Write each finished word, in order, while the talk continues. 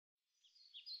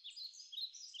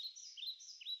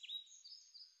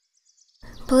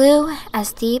Blue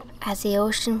as deep as the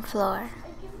ocean floor.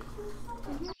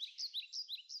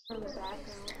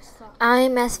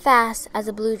 I'm as fast as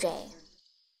a blue jay,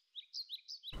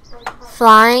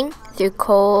 flying through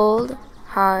cold,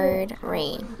 hard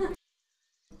rain.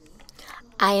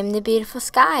 I am the beautiful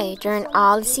sky during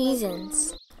all the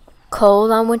seasons,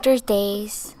 cold on winter's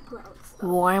days,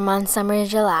 warm on summer's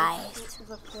Julys.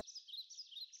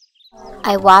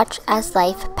 I watch as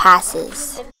life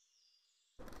passes.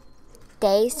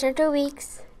 Days turn to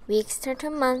weeks, weeks turn to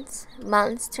months,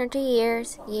 months turn to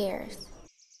years, years.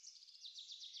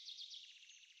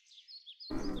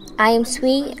 I am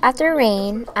sweet after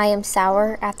rain, I am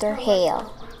sour after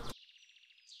hail.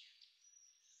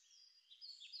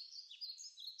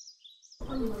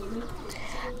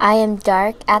 I am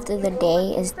dark after the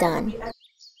day is done.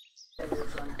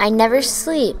 I never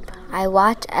sleep, I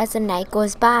watch as the night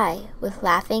goes by with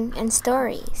laughing and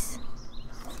stories.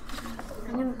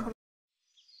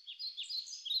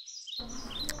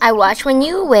 I watch when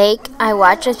you awake, I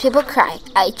watch as people cry.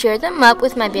 I cheer them up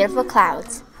with my beautiful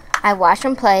clouds. I watch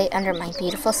them play under my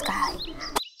beautiful sky.